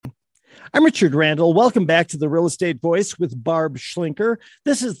I'm Richard Randall. Welcome back to the Real Estate Voice with Barb Schlinker.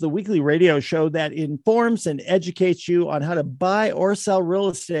 This is the weekly radio show that informs and educates you on how to buy or sell real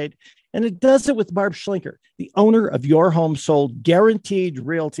estate. And it does it with Barb Schlinker, the owner of Your Home Sold Guaranteed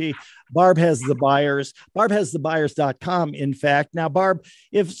Realty. Barb has the buyers. Barb has thebuyers.com, in fact. Now, Barb,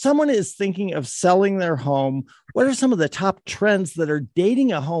 if someone is thinking of selling their home, what are some of the top trends that are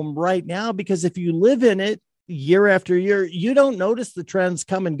dating a home right now? Because if you live in it year after year, you don't notice the trends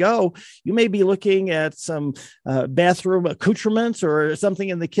come and go. You may be looking at some bathroom accoutrements or something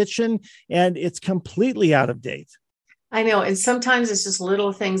in the kitchen, and it's completely out of date. I know. And sometimes it's just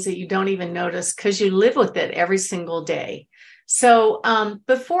little things that you don't even notice because you live with it every single day. So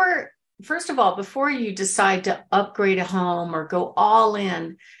first of all, before you decide to upgrade a home or go all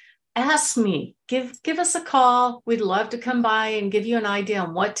in, ask me, give us a call. We'd love to come by and give you an idea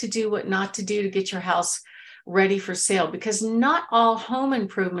on what to do, what not to do to get your house ready for sale, because not all home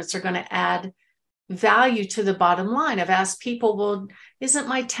improvements are going to add value to the bottom line. I've asked people, well, isn't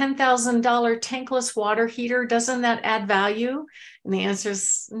my $10,000 tankless water heater, doesn't that add value? And the answer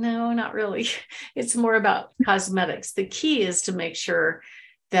is no, not really. It's more about cosmetics. The key is to make sure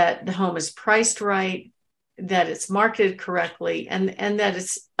that the home is priced right, that it's marketed correctly, and that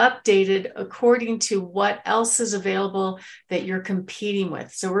it's updated according to what else is available that you're competing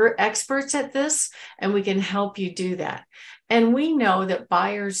with. So we're experts at this, and we can help you do that. And we know that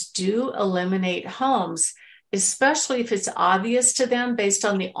buyers do eliminate homes, especially if it's obvious to them based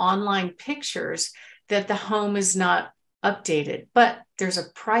on the online pictures that the home is not updated. But there's a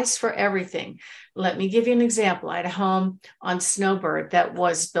price for everything. Let me give you an example. I had a home on Snowbird that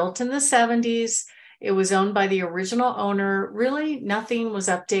was built in the 70s. It was owned by the original owner. Really, nothing was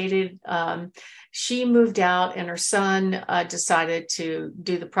updated. She moved out, and her son decided to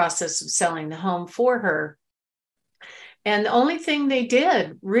do the process of selling the home for her. And the only thing they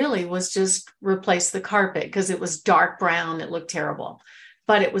did really was just replace the carpet because it was dark brown. It looked terrible,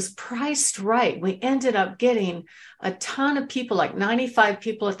 but it was priced right. We ended up getting a ton of people, like 95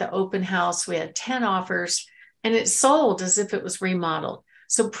 people at the open house. We had 10 offers, and it sold as if it was remodeled.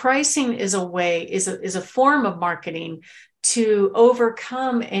 So pricing is a form of marketing to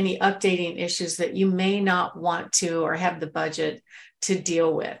overcome any updating issues that you may not want to or have the budget to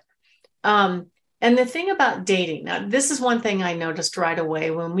deal with. And the thing about dating, now this is one thing I noticed right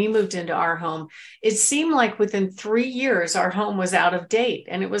away when we moved into our home. It seemed like within 3 years, our home was out of date,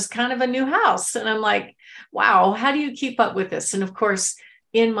 and it was kind of a new house. And I'm like, wow, how do you keep up with this? And of course,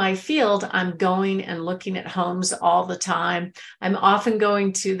 in my field, I'm going and looking at homes all the time. I'm often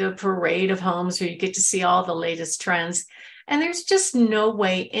going to the parade of homes where you get to see all the latest trends. And there's just no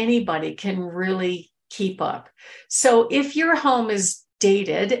way anybody can really keep up. So if your home is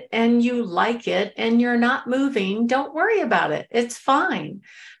dated and you like it and you're not moving, don't worry about it. It's fine.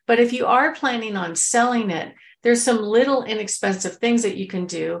 But if you are planning on selling it, there's some little inexpensive things that you can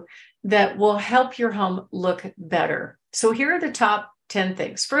do that will help your home look better. So here are the top 10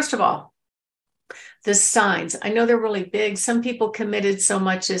 things. First of all, the signs. I know they're really big. Some people committed so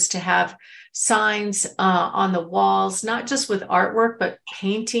much as to have signs on the walls, not just with artwork, but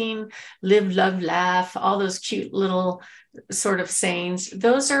painting, live, love, laugh, all those cute little sort of sayings.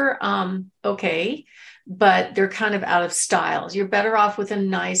 Those are okay, but they're kind of out of style. You're better off with a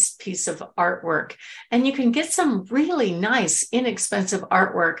nice piece of artwork. And you can get some really nice, inexpensive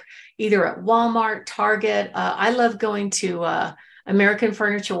artwork, either at Walmart, Target. I love going to American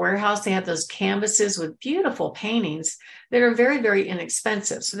Furniture Warehouse. They have those canvases with beautiful paintings that are very, very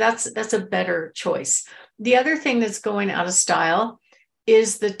inexpensive. So that's a better choice. The other thing that's going out of style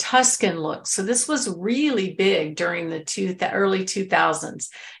is the Tuscan look. So this was really big during the early 2000s.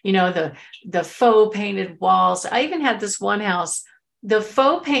 You know, the faux painted walls. I even had this one house. The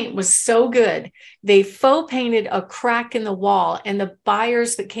faux paint was so good. They faux painted a crack in the wall, and the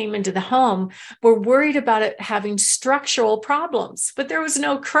buyers that came into the home were worried about it having structural problems, but there was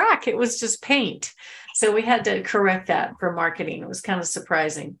no crack. It was just paint. So we had to correct that for marketing. It was kind of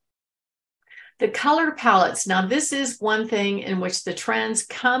surprising. The color palettes. Now, this is one thing in which the trends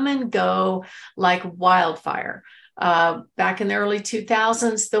come and go like wildfire. Back in the early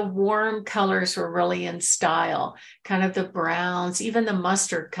 2000s, the warm colors were really in style, kind of the browns, even the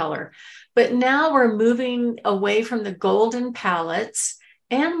mustard color. But now we're moving away from the golden palettes,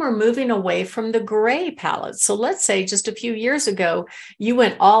 and we're moving away from the gray palettes. So let's say just a few years ago, you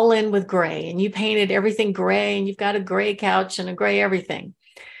went all in with gray and you painted everything gray, and you've got a gray couch and a gray everything.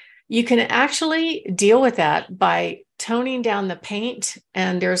 You can actually deal with that by toning down the paint.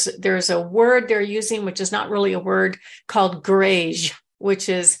 And there's a word they're using, which is not really a word, called graige, which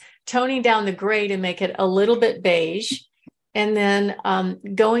is toning down the gray to make it a little bit beige. And then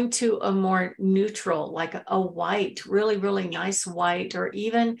going to a more neutral, like a white, really, really nice white, or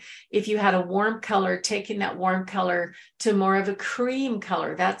even if you had a warm color, taking that warm color to more of a cream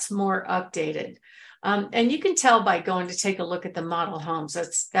color, that's more updated. And you can tell by going to take a look at the model homes.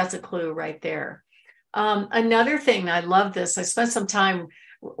 That's a clue right there. Another thing, I love this. I spent some time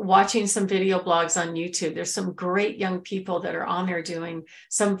watching some video blogs on YouTube. There's some great young people that are on there doing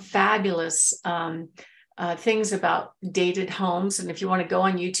some fabulous things about dated homes. And if you want to go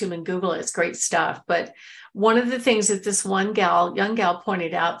on YouTube and Google it, it's great stuff. But one of the things that this young gal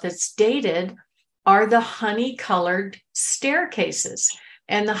pointed out that's dated are the honey colored staircases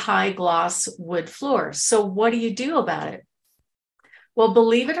and the high gloss wood floors. So what do you do about it? Well,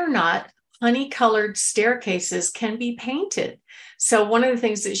 believe it or not, honey colored staircases can be painted. So one of the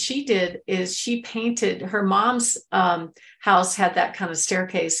things that she did is she painted, her mom's house had that kind of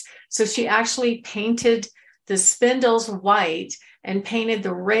staircase. So she actually painted the spindles white and painted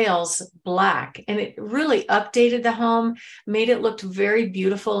the rails black. And it really updated the home, made it look very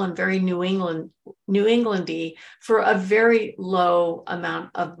beautiful and very New Englandy for a very low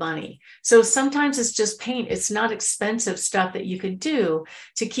amount of money. So sometimes it's just paint. It's not expensive stuff that you could do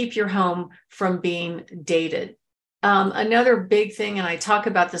to keep your home from being dated. Another big thing, and I talk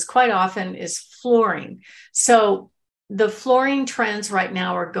about this quite often, is flooring. So the flooring trends right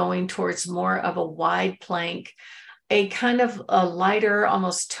now are going towards more of a wide plank, a kind of a lighter,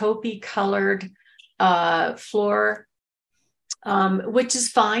 almost taupey colored floor, which is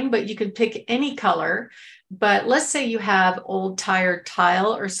fine, but you can pick any color. But let's say you have old tired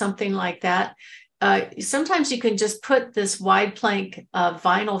tile or something like that. Sometimes you can just put this wide plank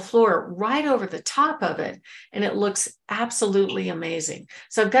vinyl floor right over the top of it, and it looks absolutely amazing.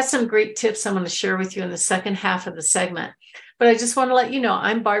 So I've got some great tips I'm going to share with you in the second half of the segment. But I just want to let you know,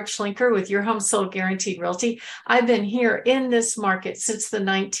 I'm Barb Schlinker with Your Home Sold Guaranteed Realty. I've been here in this market since the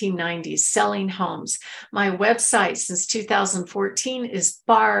 1990s, selling homes. My website since 2014 is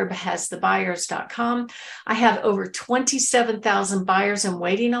barbhasthebuyers.com. I have over 27,000 buyers in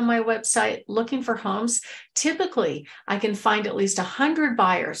waiting on my website looking for homes. Typically, I can find at least 100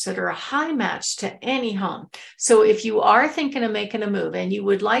 buyers that are a high match to any home. So if you are thinking of making a move and you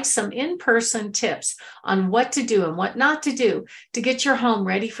would like some in-person tips on what to do and what not to do to get your home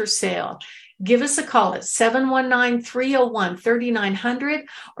ready for sale, give us a call at 719-301-3900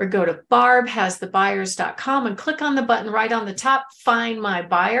 or go to barbhasthebuyers.com and click on the button right on the top, Find My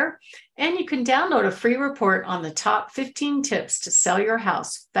Buyer. And you can download a free report on the top 15 tips to sell your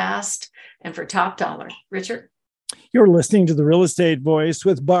house fast and for top dollar. Richard? You're listening to The Real Estate Voice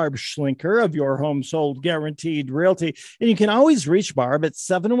with Barb Schlinker of Your Home Sold Guaranteed Realty. And you can always reach Barb at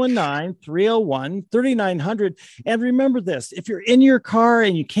 719-301-3900. And remember this, if you're in your car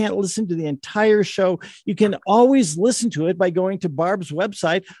and you can't listen to the entire show, you can always listen to it by going to Barb's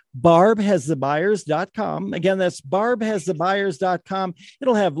website, barbhasthebuyers.com. Again, that's barbhasthebuyers.com.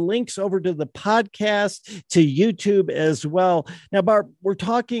 It'll have links over to the podcast, to YouTube as well. Now, Barb, we're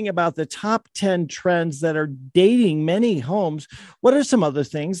talking about the top 10 trends that are dating many homes. What are some other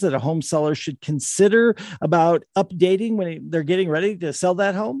things that a home seller should consider about updating when they're getting ready to sell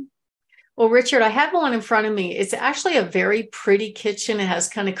that home? Well, Richard, I have one in front of me. It's actually a very pretty kitchen. It has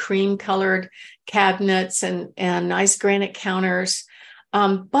kind of cream colored cabinets and nice granite counters.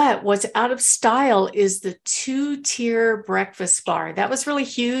 But what's out of style is the 2-tier breakfast bar. That was really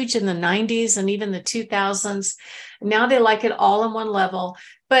huge in the 90s and even the 2000s. Now they like it all on one level,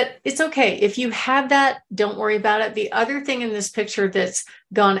 but it's okay. If you have that, don't worry about it. The other thing in this picture that's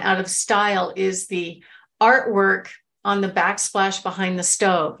gone out of style is the artwork on the backsplash behind the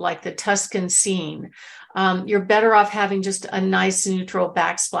stove, like the Tuscan scene. You're better off having just a nice neutral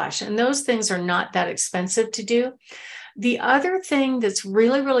backsplash. And those things are not that expensive to do. The other thing that's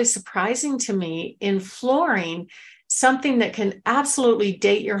really, really surprising to me in flooring, something that can absolutely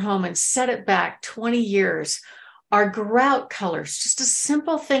date your home and set it back 20 years, are grout colors. Just a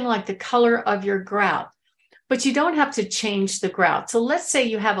simple thing like the color of your grout, but you don't have to change the grout. So let's say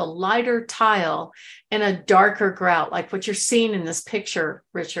you have a lighter tile and a darker grout, like what you're seeing in this picture,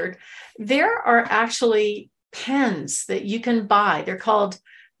 Richard. There are actually pens that you can buy. They're called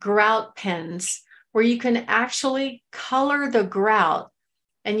grout pens, where you can actually color the grout,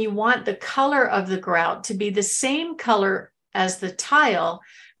 and you want the color of the grout to be the same color as the tile.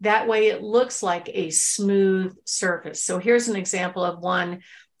 That way it looks like a smooth surface. So here's an example of one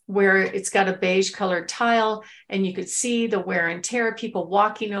where it's got a beige colored tile, and you could see the wear and tear, people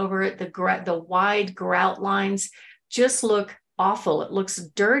walking over it. The wide grout lines just look awful. It looks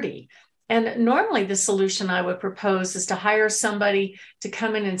dirty. And normally the solution I would propose is to hire somebody to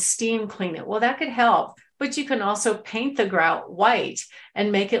come in and steam clean it. Well, that could help, but you can also paint the grout white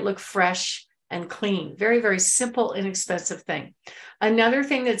and make it look fresh and clean. Very, very simple, inexpensive thing. Another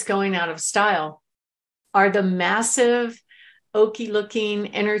thing that's going out of style are the massive oaky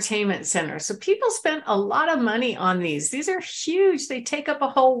looking entertainment centers. So people spent a lot of money on these. These are huge. They take up a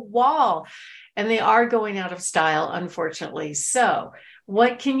whole wall and they are going out of style, unfortunately. So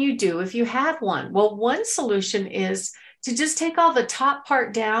what can you do if you have one? Well, one solution is to just take all the top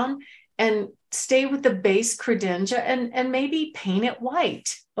part down and stay with the base credenza and maybe paint it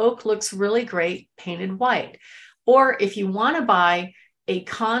white. Oak looks really great painted white. Or if you want to buy a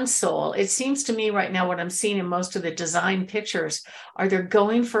console, it seems to me right now what I'm seeing in most of the design pictures are they're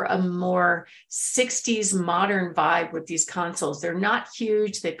going for a more 60s modern vibe with these consoles. They're not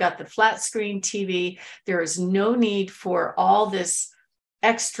huge. They've got the flat screen TV. There is no need for all this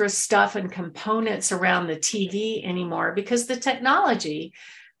extra stuff and components around the TV anymore because the technology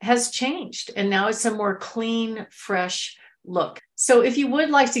has changed and now it's a more clean, fresh look. So if you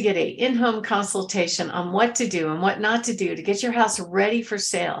would like to get an in-home consultation on what to do and what not to do to get your house ready for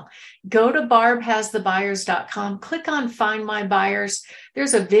sale, go to barbhasthebuyers.com, click on Find My Buyers.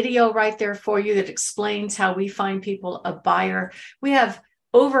 There's a video right there for you that explains how we find people a buyer. We have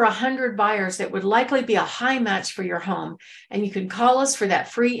over 100 buyers that would likely be a high match for your home. And you can call us for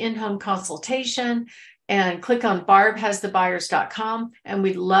that free in-home consultation and click on barbhasthebuyers.com. And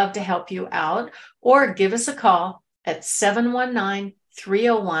we'd love to help you out, or give us a call at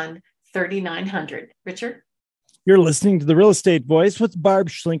 719-301-3900. Richard? You're listening to The Real Estate Voice with Barb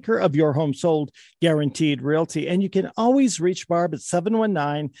Schlinker of Your Home Sold Guaranteed Realty. And you can always reach Barb at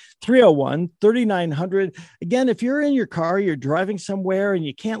 719-301-3900. Again, if you're in your car, you're driving somewhere and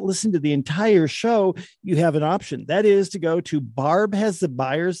you can't listen to the entire show, you have an option. That is to go to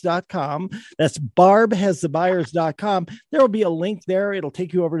barbhasthebuyers.com. That's barbhasthebuyers.com. There will be a link there. It'll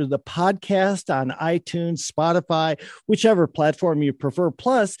take you over to the podcast on iTunes, Spotify, whichever platform you prefer,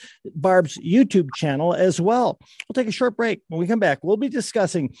 plus Barb's YouTube channel as well. We'll take a short break. When we come back, we'll be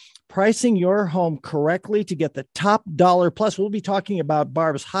discussing pricing your home correctly to get the top dollar. Plus, we'll be talking about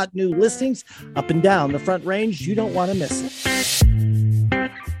Barb's hot new listings up and down the Front Range. You don't want to miss it.